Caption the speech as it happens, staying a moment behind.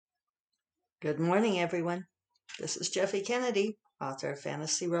Good morning, everyone. This is Jeffe Kennedy, author of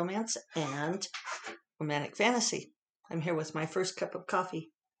fantasy romance and romantic fantasy. I'm here with my first cup of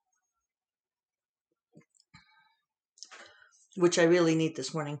coffee, which I really need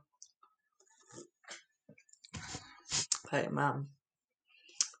this morning. I don't know.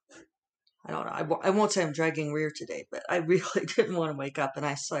 I won't say I'm dragging rear today, but I really didn't want to wake up, and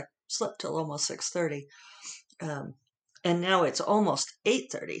I slept till almost 6:30, and now it's almost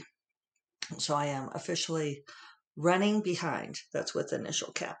 8:30. So I am officially running behind. That's with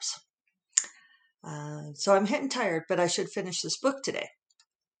initial caps. So I'm hitting tired, but I should finish this book today.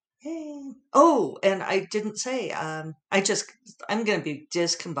 Hey. Oh, and I didn't say, I'm going to be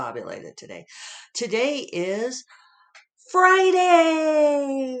discombobulated today. Today is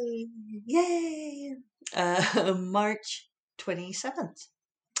Friday. Yay. March 27th.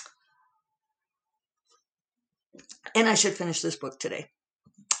 And I should finish this book today.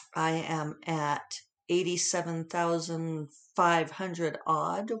 I am at 87,500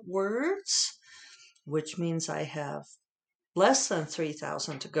 odd words, which means I have less than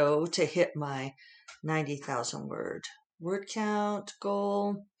 3,000 to go to hit my 90,000 word count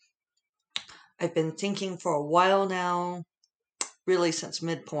goal. I've been thinking for a while now, really since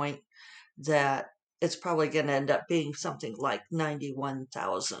midpoint, that it's probably going to end up being something like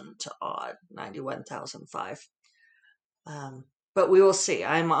 91,000 to odd, 91,005. But we will see.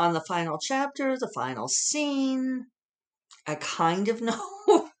 I'm on the final chapter, the final scene. I kind of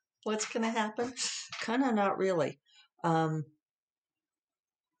know what's going to happen. Kind of not really. Yeah,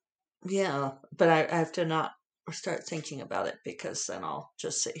 but I have to not start thinking about it because then I'll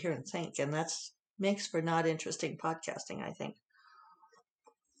just sit here and think, and that's makes for not interesting podcasting, I think.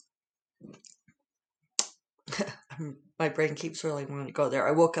 My brain keeps really wanting to go there.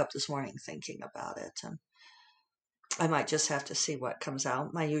 I woke up this morning thinking about it, and I might just have to see what comes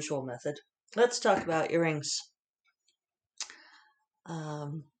out. My usual method. Let's talk about earrings.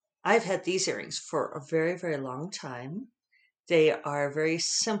 I've had these earrings for a very, very long time. They are very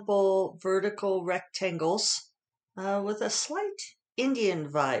simple vertical rectangles with a slight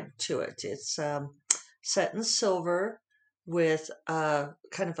Indian vibe to it. It's set in silver with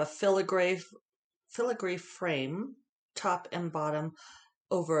kind of a filigree frame, top and bottom,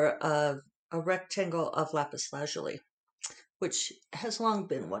 over a rectangle of lapis lazuli, which has long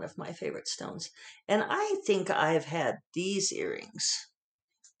been one of my favorite stones. And I think I've had these earrings,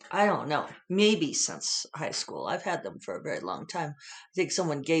 I don't know, maybe since high school. I've had them for a very long time. I think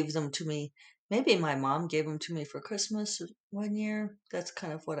someone gave them to me. Maybe my mom gave them to me for Christmas one year. That's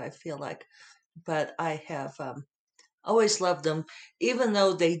kind of what I feel like. But I have always loved them, even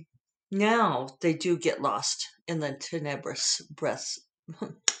though they do get lost in the tenebrous breasts.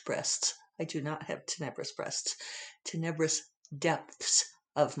 I do not have tenebrous breasts. Tenebrous depths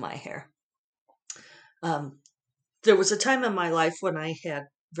of my hair. There was a time in my life when I had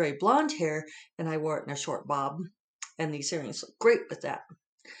very blonde hair and I wore it in a short bob, and these earrings look great with that.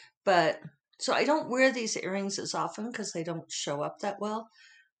 But so I don't wear these earrings as often because they don't show up that well.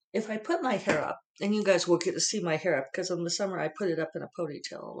 If I put my hair up, and you guys will get to see my hair up because in the summer I put it up in a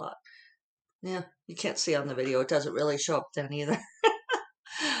ponytail a lot. Yeah, you can't see on the video. It doesn't really show up then either.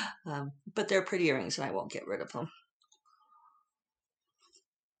 But they're pretty earrings and I won't get rid of them.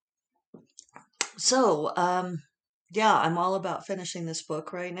 So, yeah, I'm all about finishing this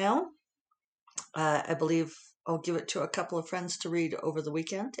book right now. I believe I'll give it to a couple of friends to read over the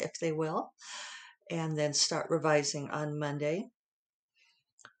weekend, if they will, and then start revising on Monday.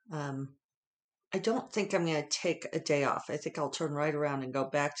 I don't think I'm going to take a day off. I think I'll turn right around and go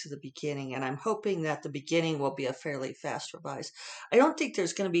back to the beginning, and I'm hoping that the beginning will be a fairly fast revise. I don't think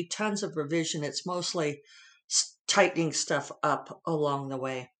there's going to be tons of revision. It's mostly tightening stuff up along the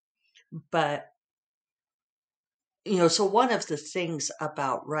way. But, so one of the things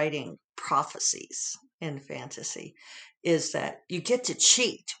about writing prophecies in fantasy is that you get to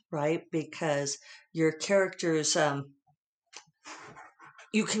cheat, right? Because your characters,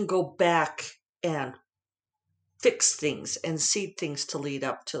 you can go back and fix things and seed things to lead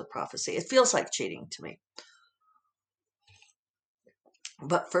up to the prophecy. It feels like cheating to me.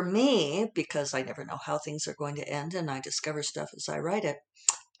 But for me, because I never know how things are going to end and I discover stuff as I write it,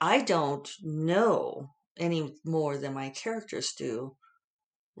 I don't know any more than my characters do,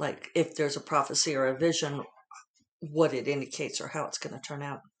 like if there's a prophecy or a vision, what it indicates or how it's going to turn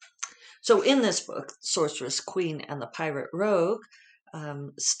out. So in this book, Sorceress, Queen, and the Pirate Rogue,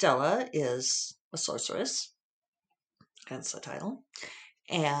 Stella is a sorceress, hence the title,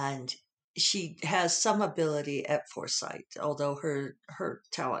 and she has some ability at foresight, although her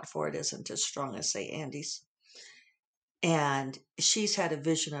talent for it isn't as strong as, say, Andy's. And she's had a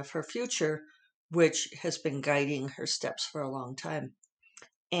vision of her future, which has been guiding her steps for a long time.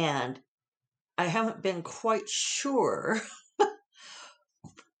 And I haven't been quite sure,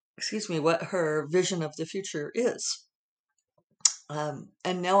 excuse me, what her vision of the future is.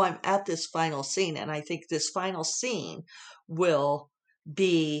 And now I'm at this final scene, and I think this final scene will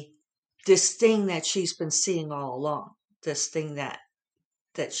be this thing that she's been seeing all along, this thing that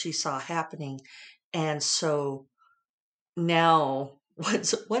she saw happening. And so now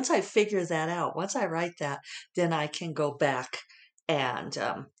once I figure that out, once I write that, then I can go back and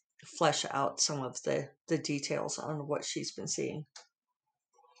flesh out some of the details on what she's been seeing.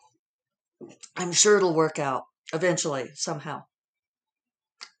 I'm sure it'll work out eventually, somehow.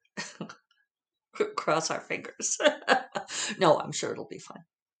 Cross our fingers. No, I'm sure it'll be fine.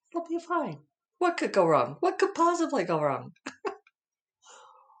 It'll be fine. What could go wrong? What could possibly go wrong?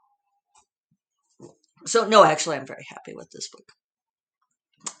 So, no, actually, I'm very happy with this book.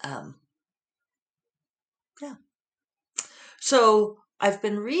 Yeah. So, I've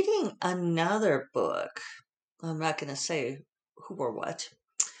been reading another book. I'm not going to say who or what,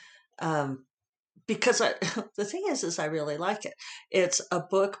 because the thing is I really like it. It's a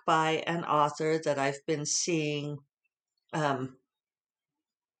book by an author that I've been seeing not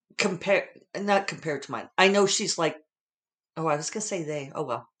compared to mine. I know she's like, oh, I was going to say they. Oh,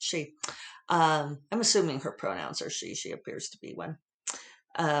 well, she. I'm assuming her pronouns are she. She appears to be one.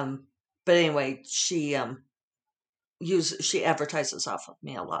 But anyway, she advertises off of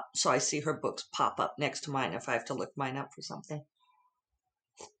me a lot, so I see her books pop up next to mine if I have to look mine up for something.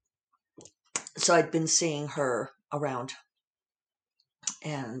 So I'd been seeing her around,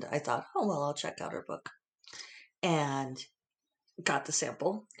 and I thought, oh well, I'll check out her book, and got the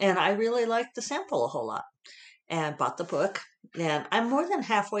sample, and I really liked the sample a whole lot, and bought the book, and I'm more than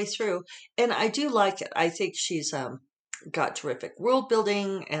halfway through, and I do like it. I think she's got terrific world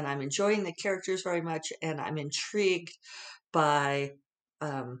building, and I'm enjoying the characters very much, and I'm intrigued by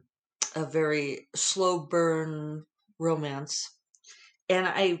a very slow burn romance. And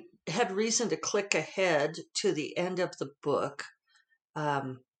I had reason to click ahead to the end of the book.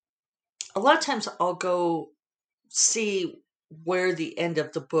 A lot of times I'll go see where the end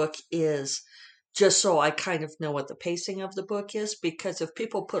of the book is, just so I kind of know what the pacing of the book is, because if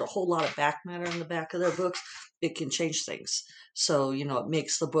people put a whole lot of back matter in the back of their books, it can change things. So, it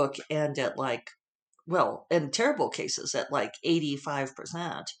makes the book end at well, in terrible cases, at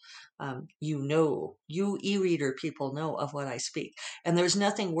 85%. You e-reader people know of what I speak. And there's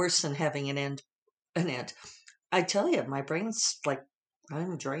nothing worse than having an end. I tell you, my brain's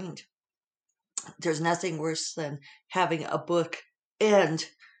I'm drained. There's nothing worse than having a book end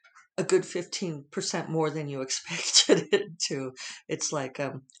a good 15% more than you expected it to. It's like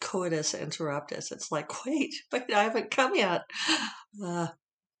coitus interruptus. It's like, wait, I haven't come yet. Or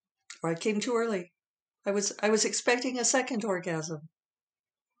I came too early. I was expecting a second orgasm.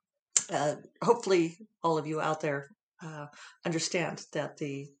 Hopefully, all of you out there understand that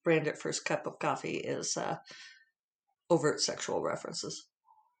the brand at First Cup of Coffee is overt sexual references.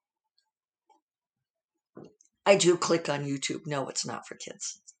 I do click on YouTube. No, it's not for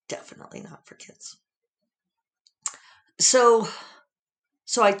kids. It's definitely not for kids. So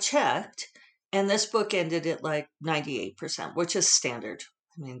I checked, and this book ended at 98%, which is standard.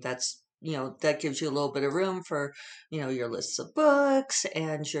 I mean, that's, that gives you a little bit of room for, your lists of books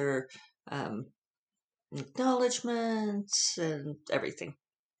and your acknowledgments and everything.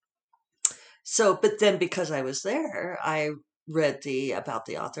 So, but then because I was there, I read about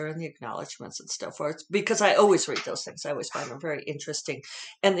the author and the acknowledgments and stuff forth, because I always read those things. I always find them very interesting.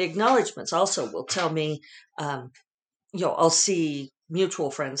 And the acknowledgments also will tell me, I'll see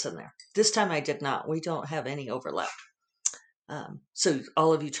mutual friends in there. This time I did not. We don't have any overlap. So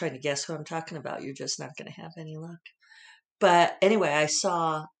all of you trying to guess who I'm talking about, you're just not going to have any luck. But anyway, I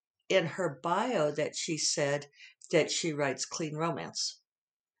saw in her bio that she said that she writes clean romance.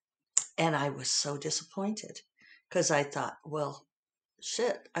 And I was so disappointed, because I thought, well,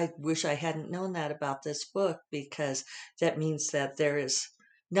 shit, I wish I hadn't known that about this book, because that means that there is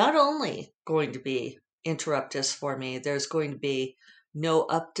not only going to be interruptus for me, there's going to be no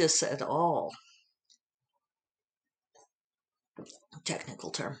uptus at all.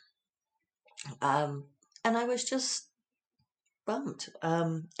 Technical term. And I was just bummed.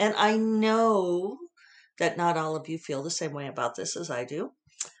 And I know that not all of you feel the same way about this as I do.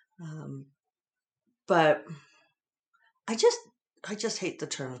 But I just hate the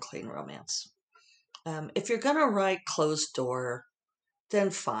term clean romance. If you're going to write closed door, then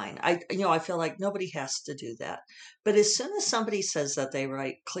fine. I feel like nobody has to do that. But as soon as somebody says that they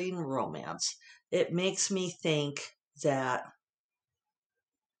write clean romance, it makes me think that,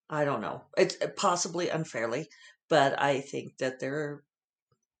 I don't know, it's possibly unfairly, but I think that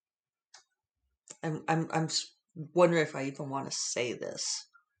I'm wondering if I even want to say this.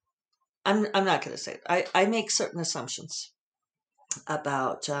 I'm not going to say it. I make certain assumptions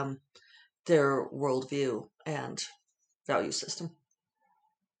about their worldview and value system.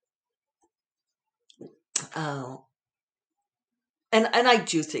 Uh, and I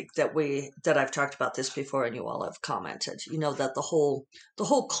do think that I've talked about this before, and you all have commented. That the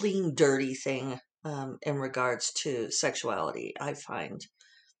whole clean dirty thing in regards to sexuality, I find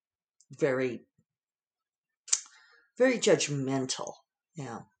very very judgmental.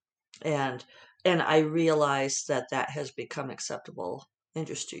 Yeah, and and I realize that has become acceptable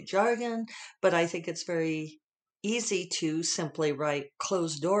industry jargon, but I think it's very easy to simply write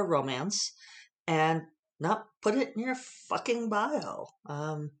closed door romance and not put it in your fucking bio.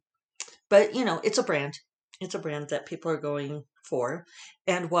 But it's a brand. It's a brand that people are going for.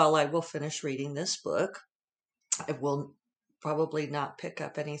 And while I will finish reading this book, I will probably not pick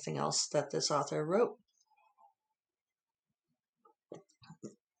up anything else that this author wrote.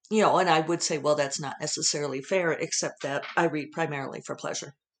 And I would say, well, that's not necessarily fair, except that I read primarily for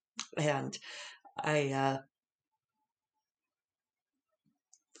pleasure. And if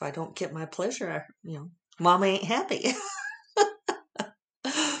I don't get my pleasure, mom ain't happy.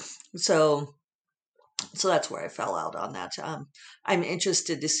 So that's where I fell out on that. I'm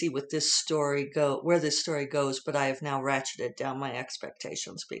interested to see where this story goes, but I have now ratcheted down my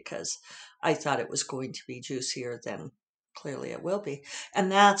expectations because I thought it was going to be juicier than clearly it will be. And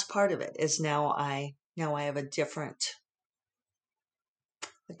that's part of it, is now I have a different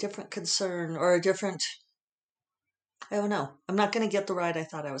concern, or a different, I don't know. I'm not going to get the ride I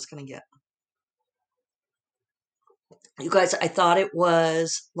thought I was going to get. You guys, I thought it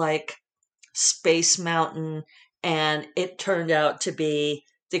was like Space Mountain, and it turned out to be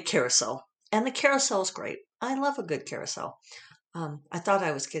the carousel. And the carousel is great. I love a good carousel. I thought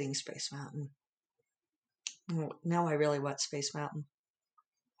I was getting Space Mountain. Now I really want Space Mountain.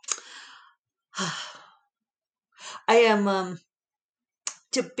 I am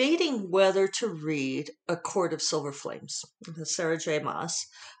debating whether to read A Court of Silver Flames, the Sarah J. Maas.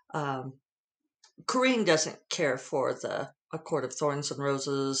 Corrine doesn't care for A Court of Thorns and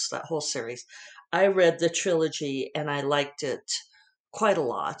Roses, that whole series. I read the trilogy and I liked it quite a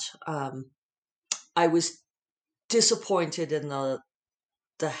lot. I was disappointed in the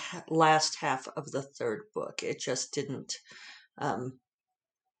last half of the third book. It just didn't.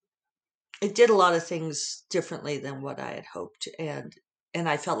 It did a lot of things differently than what I had hoped, and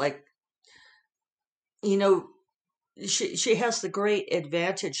I felt like, she has the great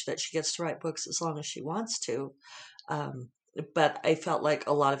advantage that she gets to write books as long as she wants to. But I felt like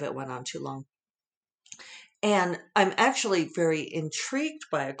a lot of it went on too long. And I'm actually very intrigued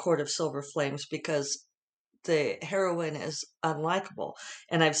by A Court of Silver Flames because the heroine is unlikable.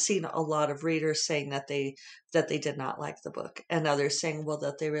 And I've seen a lot of readers saying that they did not like the book, and others saying, well,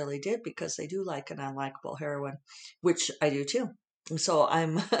 that they really did, because they do like an unlikable heroine, which I do too. So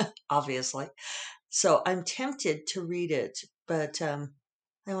I'm obviously. So I'm tempted to read it, but I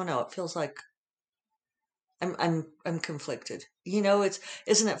don't know. It feels like I'm conflicted.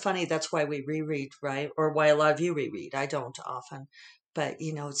 Isn't it funny? That's why we reread, right? Or why a lot of you reread. I don't often, but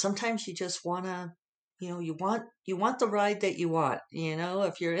sometimes you just wanna, you want the ride that you want.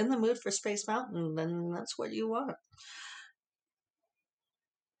 If you're in the mood for Space Mountain, then that's what you want.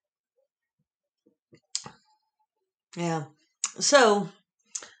 Yeah. So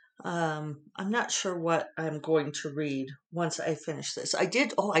I'm not sure what I'm going to read once I finish this. I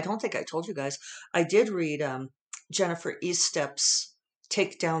did. Oh, I don't think I told you guys. I did read Jennifer Eastep's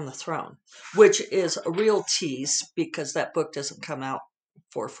Take Down the Throne, which is a real tease because that book doesn't come out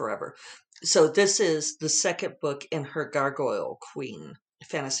for forever. So this is the second book in her Gargoyle Queen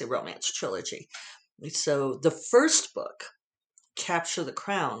fantasy romance trilogy. So the first book, Capture the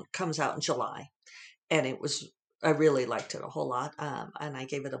Crown, comes out in July, and I really liked it a whole lot, and I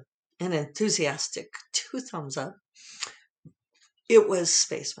gave it an enthusiastic 2 thumbs up. It was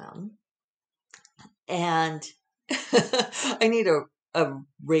Space Mountain, and I need a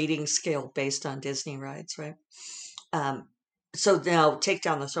rating scale based on Disney rides, right? So now Take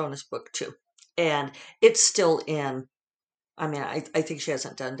Down the Throne is book 2, and it's still in. I mean, I think she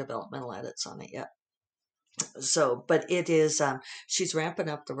hasn't done developmental edits on it yet. So, but it is. She's ramping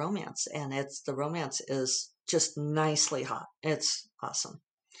up the romance, and the romance is just nicely hot. It's awesome.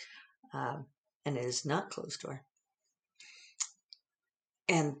 And it is not closed door.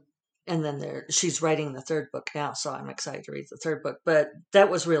 And then she's writing the third book now, so I'm excited to read the third book. But that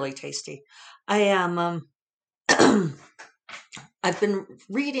was really tasty. I am I've been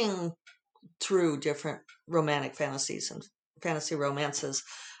reading through different romantic fantasies and fantasy romances,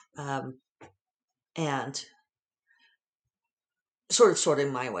 um, and sort of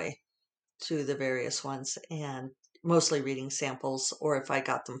sorting my way through the various ones, and mostly reading samples, or if I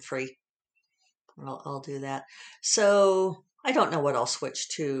got them free, I'll do that. So I don't know what I'll switch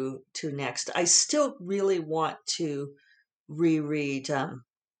to next. I still really want to reread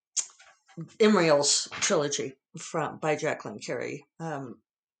Imriel's trilogy from by Jacqueline Carey.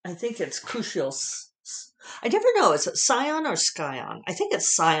 I think it's Crucial's. I never know. Is it Scion or Scion? I think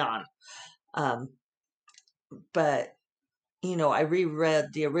it's Scion. Um, but I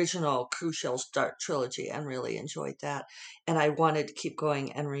reread the original Crucial's Dark Trilogy and really enjoyed that. And I wanted to keep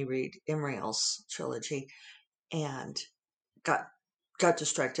going and reread Imriel's trilogy, and got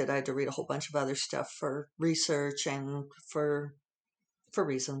distracted. I had to read a whole bunch of other stuff for research and for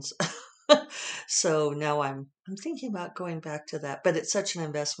reasons. So now I'm thinking about going back to that, but it's such an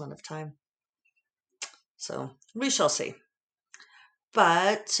investment of time. So we shall see.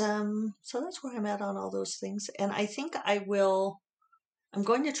 But so that's where I'm at on all those things. And I think I'm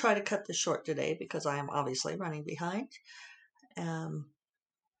going to try to cut this short today because I am obviously running behind. Um,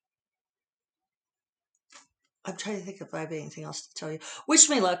 I'm trying to think if I have anything else to tell you. Wish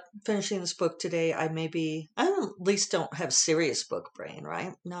me luck finishing this book today. I at least don't have serious book brain,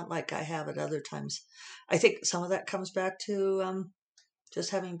 right? Not like I have at other times. I think some of that comes back to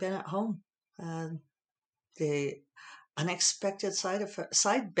just having been at home. The unexpected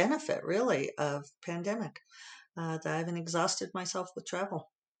side benefit, really, of pandemic. That I haven't exhausted myself with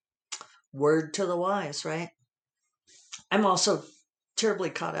travel. Word to the wise, right? I'm also terribly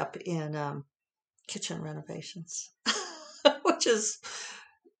caught up in kitchen renovations, which is,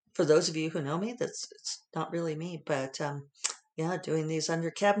 for those of you who know me, it's not really me, but yeah, doing these under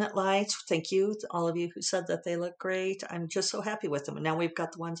cabinet lights. Thank you to all of you who said that they look great. I'm just so happy with them. And now we've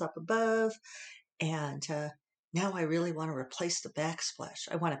got the ones up above, and now I really want to replace the backsplash.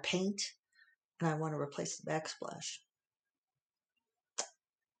 I want to paint, and I want to replace the backsplash.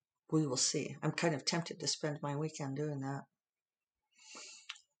 We will see. I'm kind of tempted to spend my weekend doing that.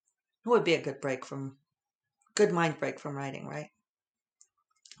 It would be a good mind break from writing, right?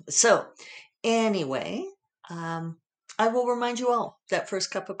 So, anyway, I will remind you all that First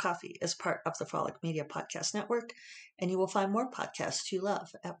Cup of Coffee is part of the Frolic Media Podcast Network, and you will find more podcasts you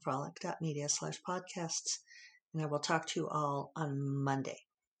love at frolic.media/podcasts. And I will talk to you all on Monday.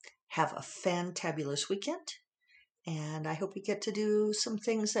 Have a fantabulous weekend, and I hope you get to do some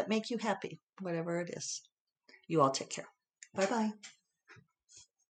things that make you happy, whatever it is. You all take care. Bye-bye.